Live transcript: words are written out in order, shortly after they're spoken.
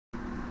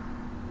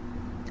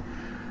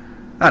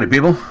Howdy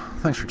people,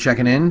 thanks for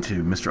checking in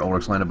to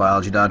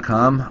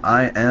MrUlrichsLandofBiology.com.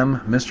 I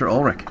am Mr.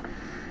 Ulrich.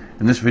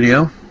 In this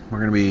video we're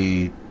going to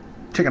be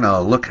taking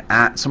a look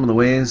at some of the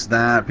ways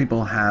that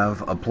people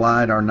have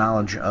applied our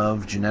knowledge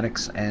of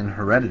genetics and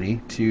heredity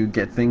to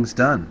get things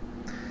done.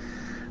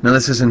 Now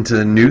this isn't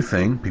a new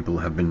thing. People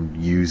have been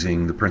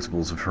using the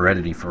principles of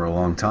heredity for a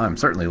long time,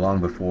 certainly long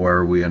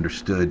before we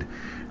understood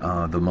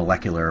the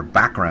molecular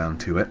background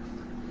to it.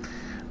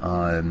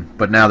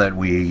 But now that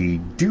we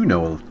do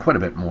know quite a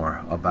bit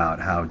more about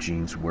how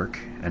genes work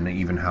and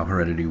even how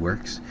heredity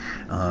works,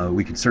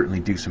 we can certainly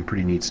do some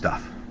pretty neat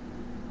stuff.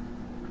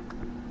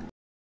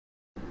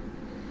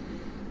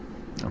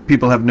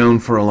 People have known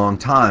for a long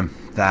time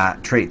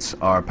that traits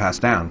are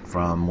passed down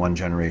from one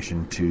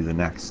generation to the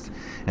next,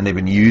 and they've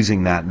been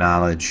using that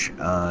knowledge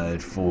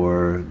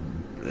for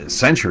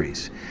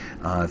centuries.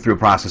 Through a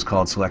process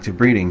called selective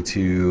breeding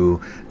to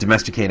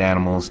domesticate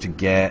animals, to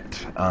get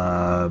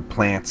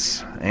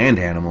plants and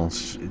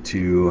animals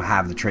to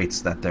have the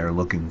traits that they're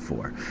looking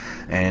for.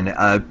 And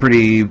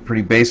pretty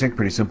basic,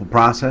 pretty simple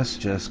process,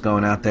 just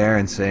going out there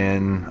and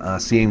saying,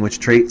 seeing which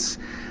traits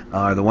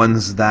are the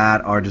ones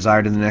that are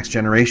desired in the next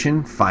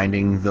generation,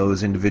 finding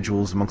those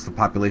individuals amongst the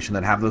population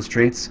that have those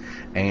traits,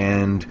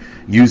 and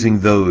using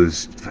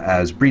those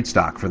as breed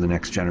stock for the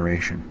next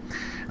generation.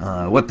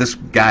 What this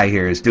guy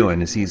here is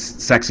doing is he's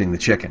sexing the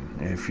chicken.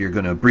 If you're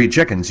going to breed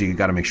chickens, you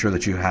got to make sure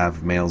that you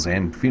have males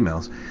and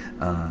females,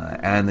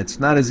 and it's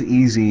not as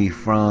easy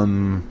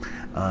from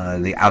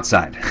the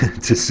outside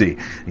to see.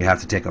 You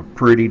have to take a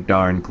pretty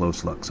darn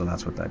close look, so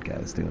that's what that guy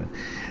is doing.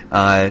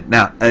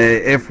 Now,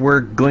 if we're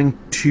going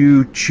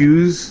to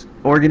choose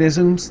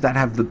organisms that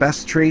have the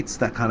best traits,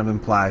 that kind of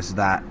implies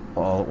that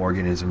all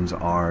organisms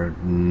are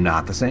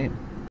not the same.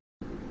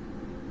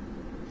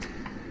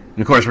 And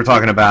of course, we're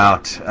talking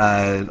about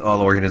all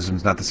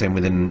organisms not the same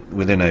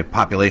within a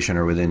population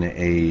or within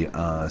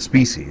a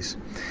species.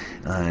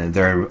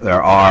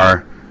 There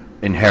are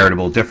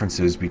inheritable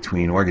differences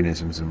between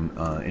organisms and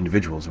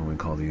individuals, and we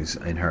call these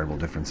inheritable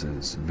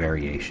differences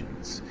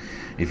variations.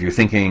 If you're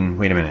thinking,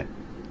 wait a minute,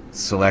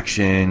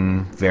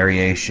 selection,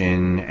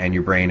 variation, and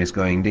your brain is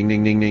going ding,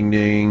 ding, ding, ding,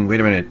 ding, wait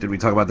a minute, did we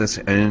talk about this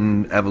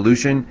in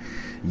evolution?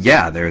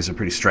 Yeah, there's a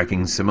pretty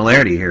striking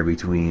similarity here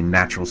between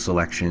natural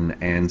selection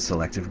and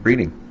selective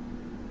breeding.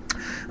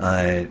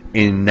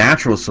 In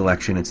natural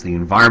selection, it's the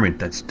environment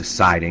that's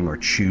deciding or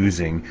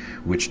choosing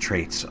which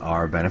traits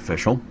are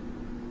beneficial,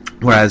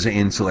 whereas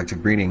in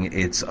selective breeding,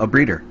 it's a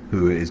breeder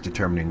who is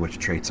determining which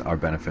traits are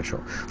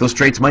beneficial. Those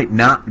traits might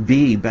not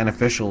be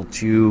beneficial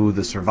to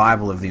the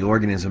survival of the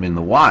organism in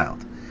the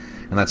wild,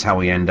 and that's how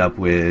we end up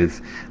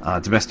with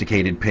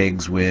domesticated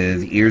pigs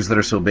with ears that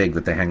are so big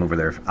that they hang over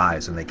their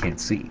eyes and they can't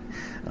see.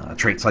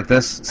 Traits like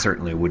this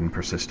certainly wouldn't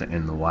persist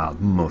in the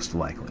wild, most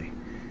likely.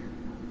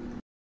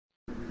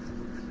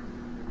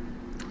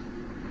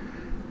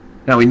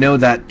 Now we know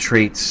that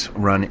traits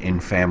run in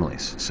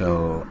families,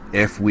 so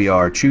if we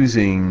are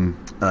choosing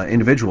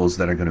individuals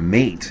that are going to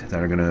mate,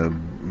 that are going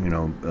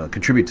to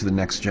contribute to the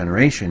next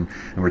generation,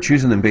 and we're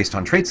choosing them based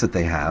on traits that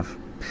they have,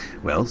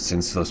 well,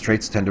 since those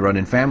traits tend to run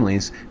in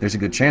families, there's a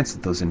good chance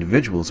that those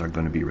individuals are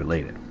going to be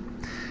related.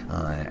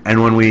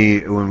 And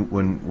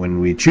when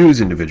we choose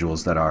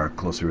individuals that are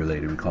closely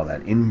related, we call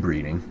that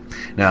inbreeding.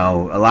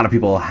 Now, a lot of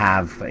people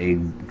have a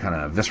kind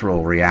of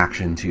visceral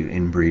reaction to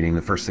inbreeding.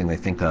 The first thing they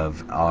think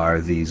of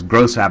are these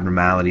gross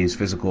abnormalities,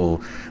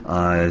 physical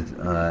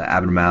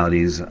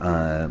abnormalities,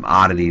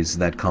 oddities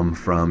that come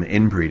from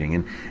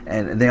inbreeding,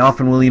 and they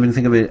often will even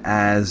think of it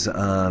as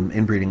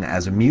inbreeding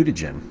as a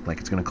mutagen,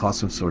 like it's going to cause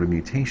some sort of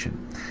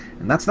mutation.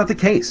 And that's not the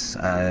case.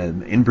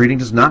 Inbreeding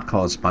does not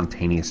cause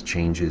spontaneous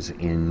changes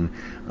in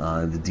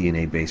the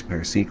DNA base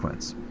pair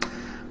sequence.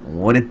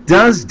 What it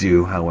does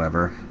do,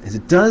 however, is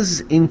it does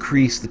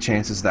increase the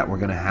chances that we're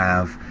going to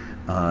have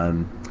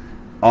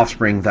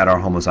offspring that are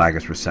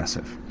homozygous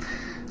recessive.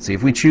 See,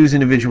 if we choose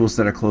individuals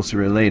that are closely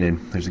related,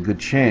 there's a good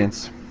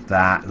chance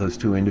that those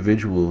two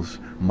individuals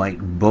might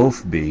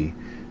both be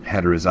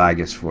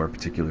heterozygous for a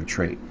particular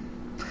trait.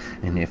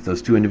 And if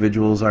those two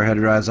individuals are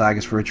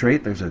heterozygous for a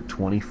trait, there's a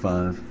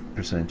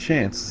 25%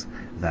 chance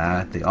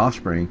that the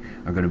offspring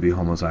are going to be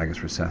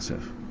homozygous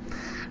recessive.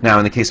 Now,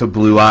 in the case of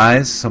blue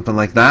eyes, something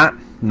like that,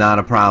 not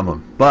a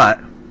problem. But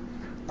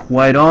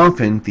quite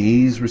often,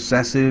 these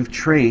recessive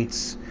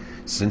traits,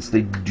 since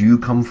they do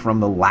come from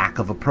the lack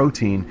of a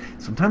protein,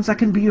 sometimes that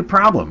can be a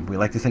problem. We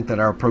like to think that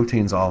our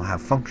proteins all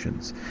have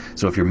functions.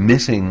 So if you're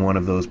missing one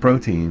of those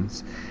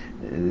proteins,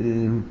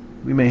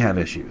 we may have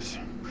issues.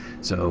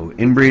 So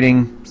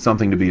inbreeding,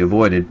 something to be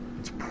avoided.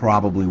 It's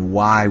probably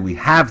why we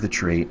have the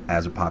trait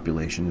as a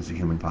population, as a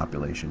human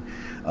population,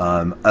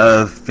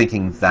 of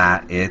thinking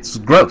that it's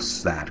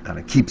gross. That kind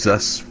of keeps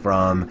us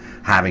from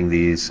having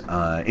these,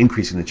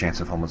 increasing the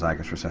chance of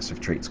homozygous recessive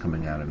traits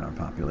coming out in our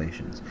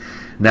populations.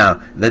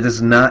 Now, that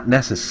is not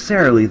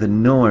necessarily the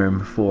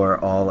norm for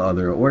all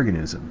other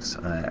organisms.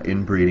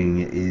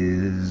 Inbreeding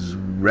is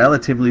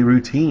relatively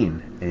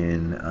routine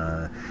in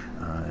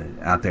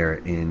out there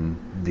in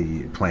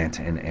the plant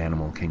and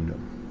animal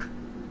kingdom.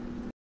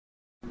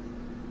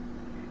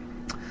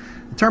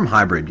 The term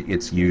hybrid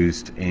gets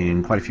used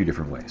in quite a few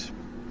different ways.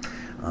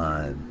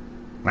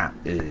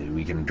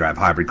 We can drive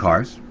hybrid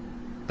cars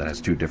that has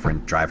two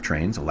different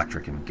drivetrains,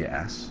 electric and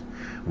gas.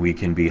 We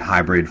can be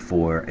hybrid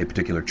for a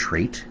particular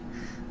trait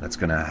that's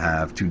going to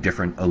have two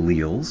different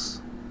alleles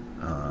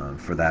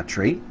for that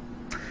trait.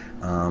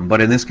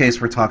 But in this case,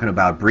 we're talking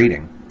about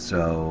breeding.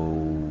 So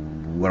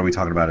what are we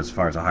talking about as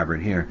far as a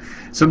hybrid here?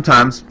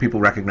 Sometimes people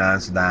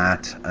recognize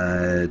that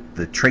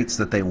the traits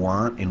that they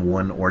want in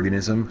one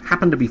organism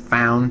happen to be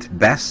found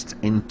best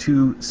in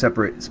two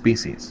separate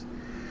species.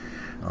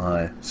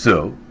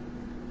 So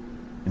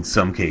in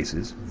some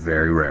cases,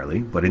 very rarely,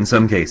 but in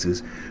some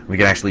cases, we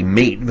can actually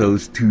mate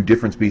those two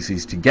different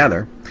species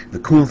together. The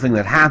cool thing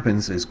that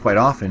happens is quite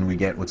often we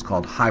get what's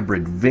called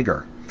hybrid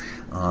vigor.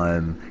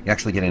 You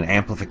actually get an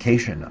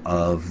amplification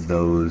of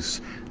those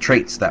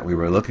traits that we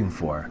were looking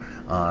for.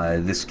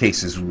 This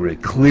case is really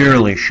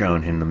clearly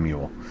shown in the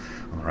mule.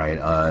 All right,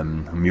 a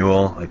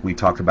mule, like we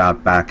talked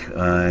about back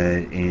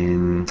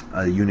in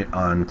a unit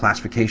on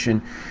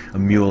classification, a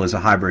mule is a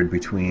hybrid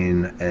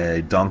between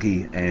a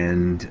donkey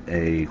and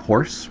a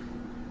horse.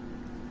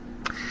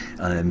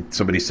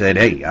 Somebody said,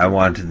 "Hey, I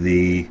want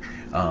the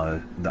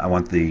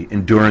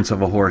endurance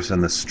of a horse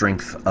and the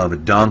strength of a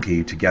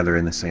donkey together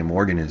in the same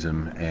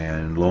organism,"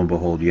 and lo and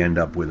behold, you end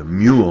up with a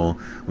mule,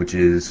 which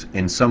is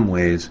in some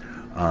ways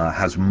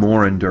has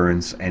more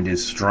endurance and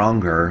is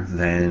stronger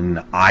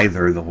than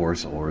either the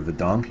horse or the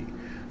donkey.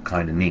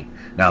 Kind of neat.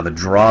 Now, the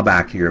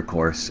drawback here, of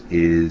course,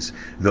 is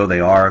though they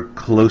are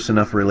close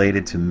enough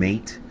related to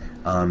mate,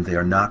 they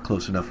are not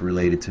close enough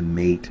related to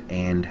mate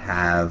and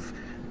have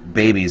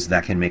babies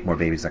that can make more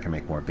babies that can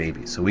make more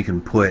babies. So we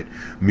can put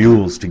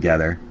mules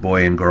together,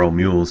 boy and girl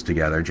mules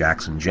together,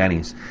 Jacks and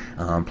Jennies,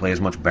 play as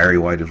much Barry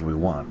White as we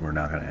want. We're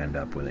not going to end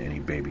up with any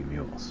baby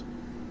mules.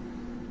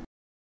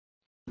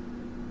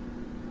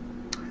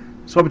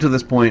 So up to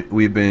this point,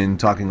 we've been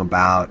talking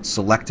about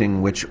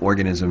selecting which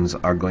organisms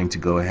are going to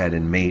go ahead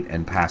and mate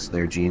and pass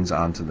their genes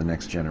on to the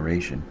next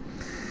generation.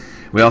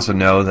 We also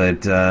know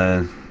that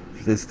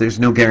there's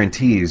no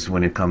guarantees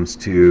when it comes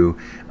to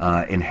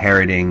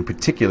inheriting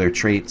particular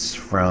traits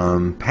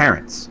from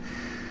parents.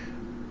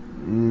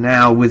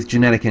 Now, with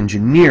genetic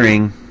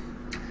engineering,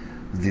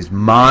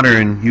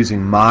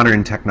 using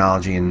modern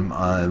technology and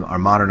our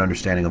modern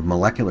understanding of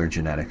molecular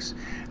genetics,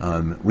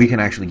 we can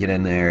actually get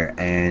in there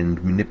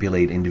and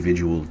manipulate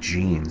individual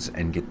genes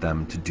and get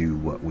them to do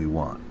what we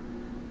want.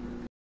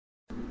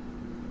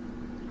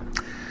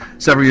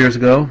 Several years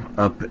ago,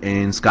 up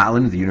in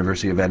Scotland, at the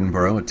University of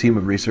Edinburgh, a team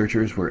of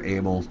researchers were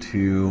able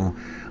to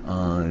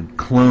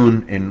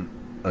clone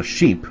a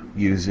sheep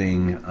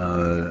using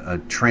a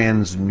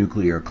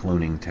transnuclear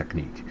cloning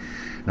technique.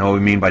 Now, what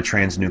we mean by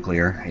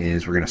transnuclear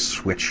is we're going to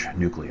switch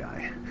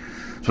nuclei.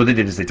 So what they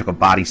did is they took a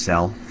body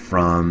cell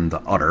from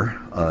the udder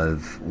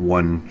of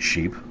one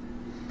sheep,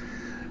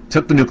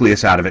 took the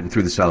nucleus out of it, and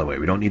threw the cell away.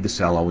 We don't need the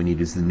cell. All we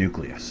need is the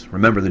nucleus.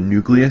 Remember, the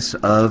nucleus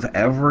of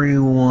every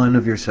one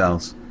of your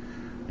cells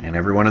and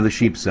every one of the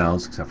sheep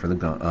cells, except for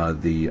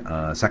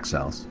the sex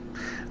cells,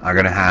 are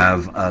going to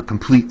have a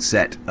complete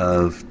set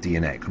of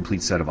DNA,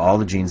 complete set of all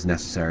the genes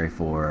necessary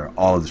for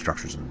all of the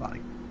structures in the body,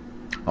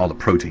 all the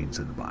proteins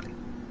in the body.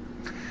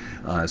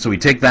 So we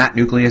take that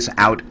nucleus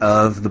out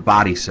of the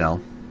body cell,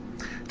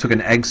 took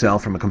an egg cell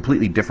from a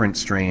completely different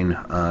strain,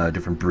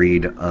 different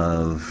breed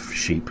of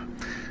sheep,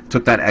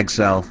 took that egg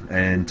cell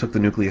and took the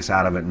nucleus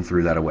out of it and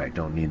threw that away.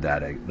 Don't need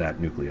that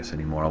nucleus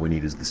anymore. All we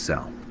need is the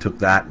cell. Took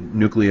that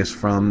nucleus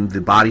from the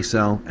body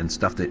cell and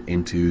stuffed it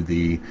into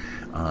the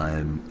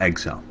egg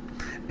cell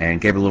and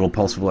gave it a little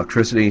pulse of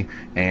electricity,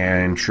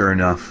 and sure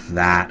enough,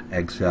 that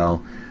egg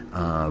cell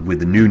with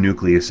the new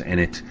nucleus in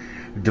it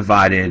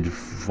divided,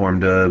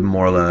 formed a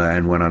morla,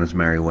 and went on its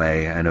merry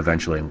way, and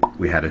eventually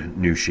we had a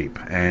new sheep.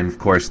 And of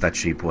course that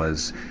sheep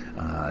was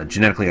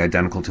genetically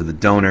identical to the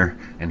donor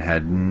and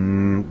had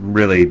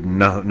really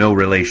no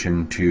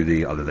relation to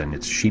the, other than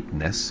its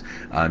sheepness,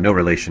 no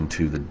relation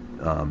to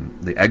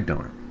the egg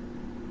donor.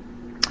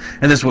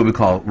 And this is what we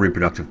call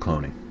reproductive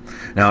cloning.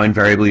 Now,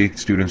 invariably,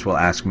 students will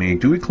ask me,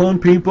 do we clone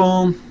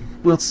people?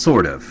 Well,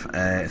 sort of.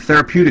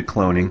 Therapeutic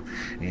cloning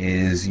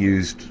is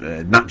used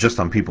not just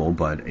on people,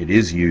 but it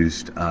is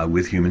used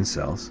with human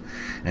cells.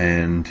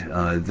 And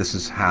this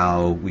is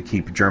how we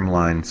keep germ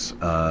lines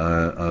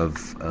of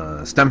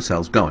stem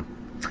cells going,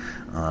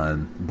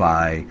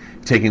 by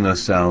taking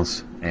those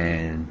cells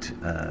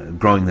and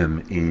growing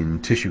them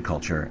in tissue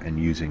culture and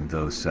using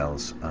those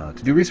cells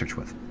to do research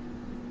with.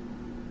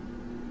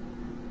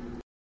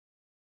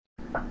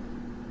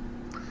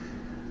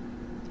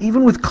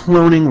 Even with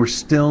cloning, we're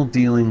still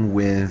dealing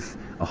with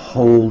a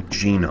whole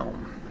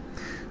genome.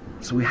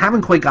 So we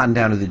haven't quite gotten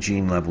down to the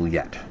gene level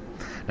yet.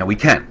 Now we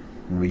can.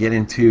 When we get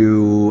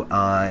into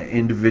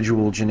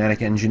individual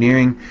genetic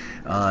engineering,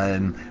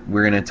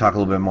 we're going to talk a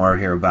little bit more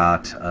here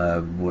about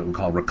what we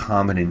call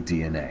recombinant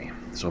DNA.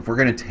 So if we're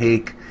going to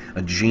take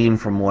a gene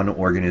from one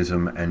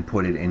organism and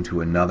put it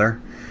into another,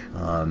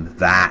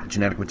 that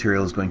genetic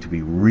material is going to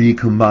be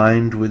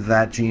recombined with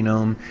that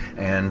genome,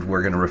 and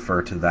we're going to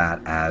refer to that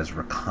as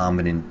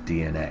recombinant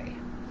DNA.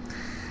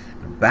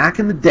 Back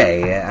in the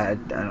day, I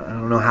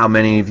don't know how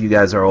many of you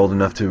guys are old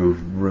enough to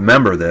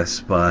remember this,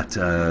 but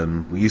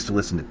we used to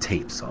listen to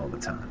tapes all the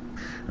time.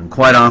 And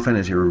quite often,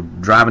 as you're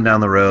driving down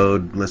the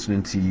road,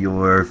 listening to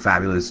your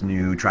fabulous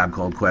new Tribe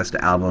Called Quest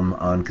album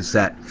on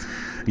cassette,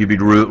 you'd be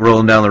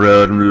rolling down the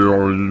road, and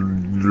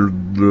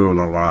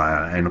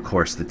of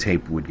course the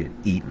tape would get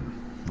eaten.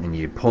 And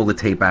you pull the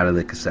tape out of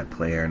the cassette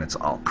player, and it's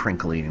all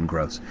crinkly and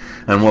gross.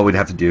 And what we'd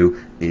have to do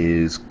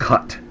is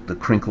cut the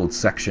crinkled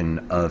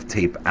section of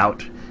tape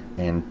out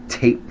and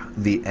tape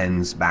the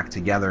ends back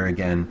together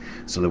again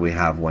so that we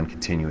have one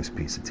continuous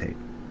piece of tape.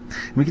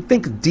 We can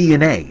think of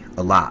DNA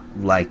a lot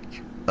like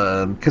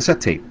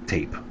cassette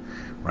tape,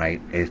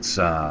 right? It's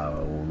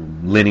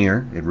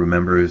linear. It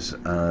remembers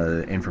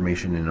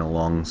information in a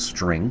long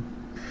string,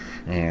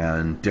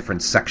 and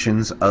different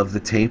sections of the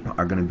tape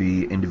are going to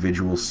be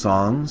individual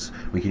songs.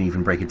 We can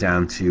even break it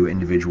down to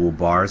individual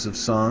bars of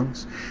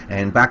songs.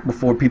 And back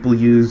before people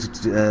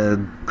used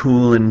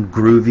cool and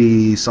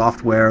groovy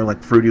software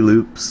like Fruity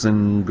Loops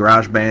and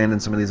GarageBand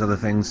and some of these other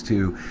things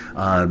to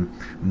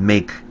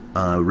make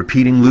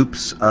repeating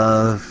loops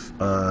of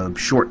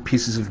short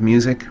pieces of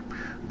music,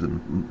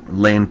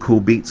 laying cool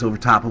beats over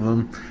top of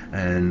them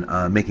and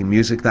making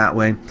music that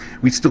way.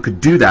 We still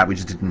could do that, we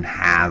just didn't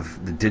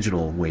have the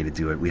digital way to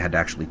do it. We had to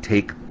actually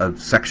take a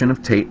section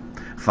of tape,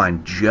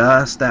 find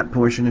just that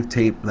portion of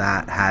tape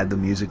that had the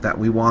music that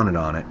we wanted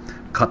on it,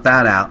 cut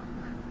that out,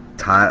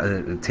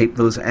 tape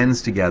those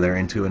ends together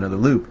into another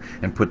loop,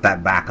 and put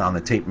that back on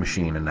the tape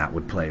machine, and that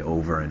would play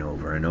over and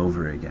over and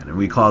over again. And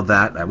we called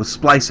that was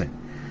splicing.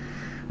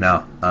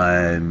 Now,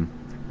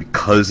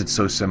 because it's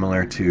so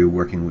similar to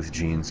working with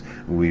genes,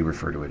 we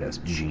refer to it as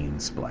gene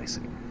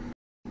splicing.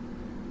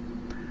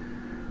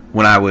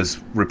 When I was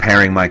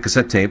repairing my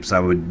cassette tapes, I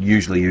would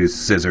usually use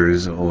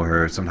scissors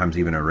or sometimes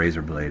even a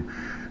razor blade,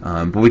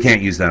 but we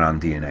can't use that on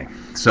DNA.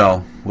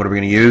 So what are we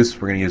going to use?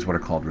 We're going to use what are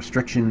called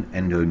restriction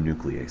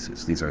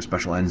endonucleases. These are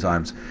special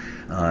enzymes,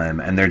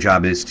 and their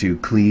job is to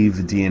cleave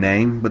the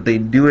DNA, but they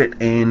do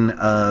it in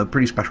a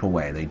pretty special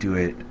way. They do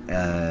it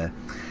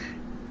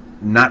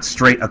not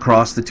straight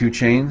across the two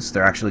chains.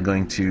 They're actually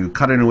going to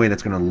cut it in a way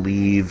that's going to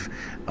leave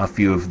a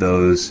few of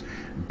those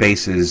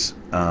bases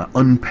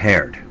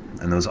unpaired.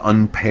 And those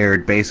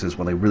unpaired bases,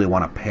 well, they really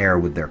want to pair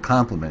with their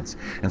complements.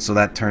 And so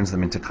that turns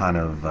them into kind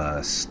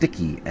of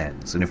sticky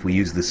ends. And if we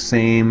use the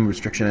same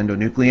restriction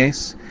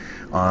endonuclease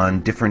on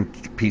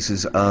different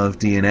pieces of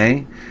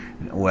DNA,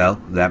 well,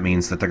 that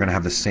means that they're going to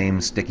have the same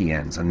sticky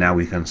ends. And now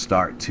we can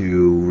start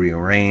to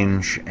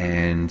rearrange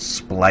and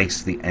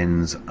splice the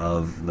ends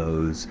of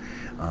those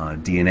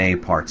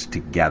DNA parts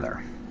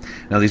together.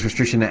 Now, these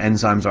restriction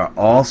enzymes are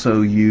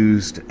also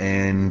used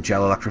in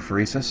gel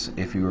electrophoresis,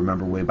 if you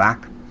remember way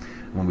back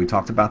when we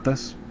talked about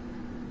this.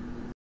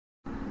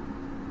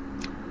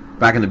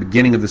 Back in the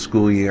beginning of the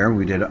school year,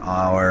 we did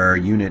our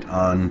unit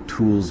on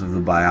tools of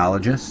the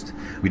biologist.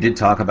 We did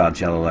talk about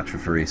gel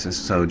electrophoresis,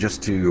 so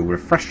just to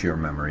refresh your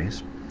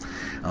memories,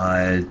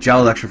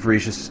 gel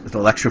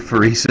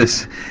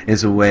electrophoresis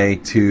is a way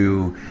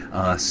to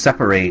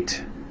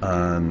separate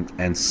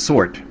and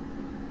sort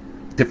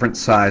different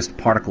sized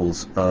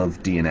particles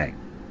of DNA.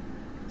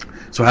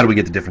 So how do we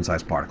get the different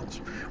sized particles?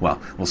 Well,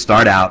 we'll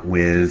start out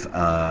with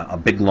a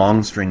big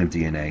long string of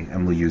DNA,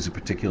 and we'll use a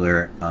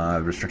particular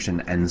restriction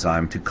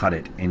enzyme to cut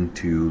it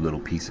into little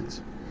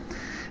pieces.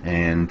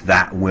 And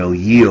that will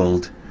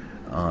yield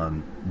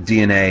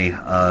DNA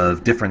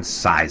of different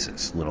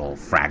sizes, little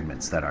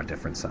fragments that are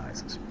different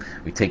sizes.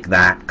 We take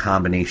that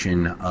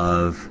combination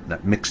of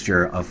that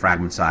mixture of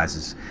fragment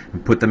sizes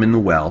and put them in the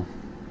well,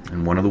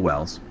 in one of the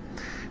wells,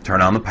 turn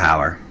on the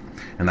power,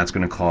 and that's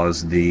going to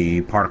cause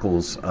the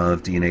particles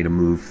of DNA to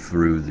move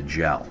through the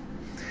gel.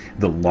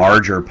 The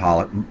larger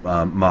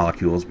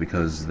molecules,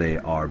 because they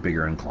are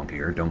bigger and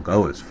clunkier, don't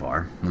go as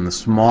far, and the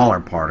smaller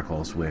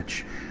particles,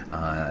 which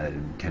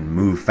can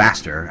move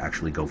faster,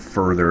 actually go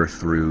further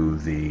through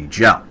the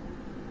gel.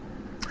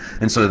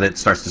 And so that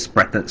starts to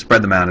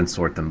spread them out and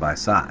sort them by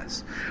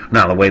size.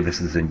 Now, the way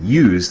this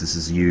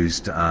is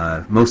used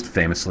most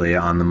famously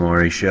on the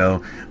Maury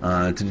Show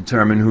to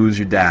determine who's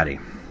your daddy.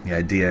 The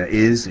idea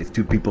is, if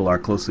two people are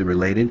closely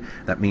related,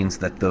 that means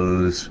that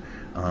those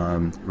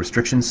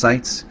restriction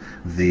sites,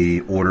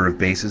 the order of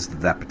bases that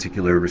that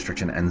particular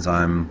restriction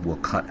enzyme will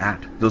cut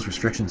at, those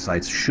restriction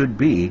sites should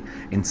be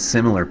in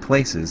similar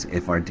places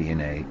if our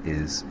DNA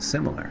is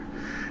similar.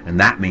 And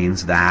that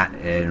means that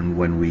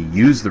when we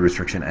use the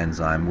restriction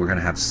enzyme, we're going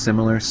to have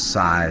similar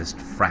sized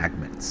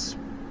fragments.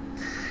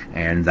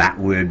 And that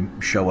would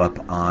show up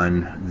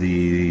on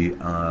the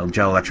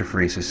gel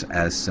electrophoresis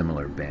as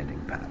similar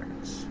banding patterns.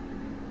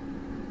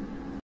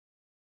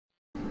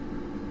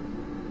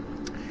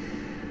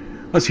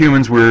 Us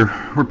humans, we're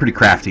pretty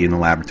crafty in the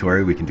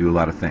laboratory. We can do a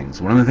lot of things.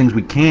 One of the things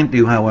we can't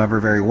do, however,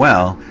 very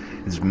well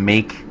is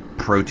make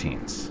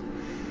proteins.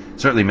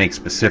 Certainly make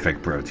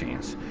specific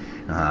proteins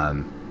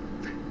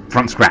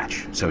from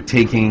scratch. So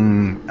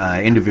taking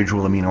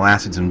individual amino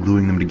acids and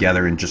gluing them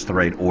together in just the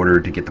right order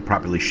to get the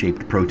properly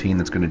shaped protein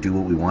that's going to do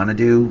what we want to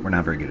do, we're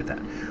not very good at that.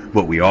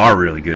 What we are really good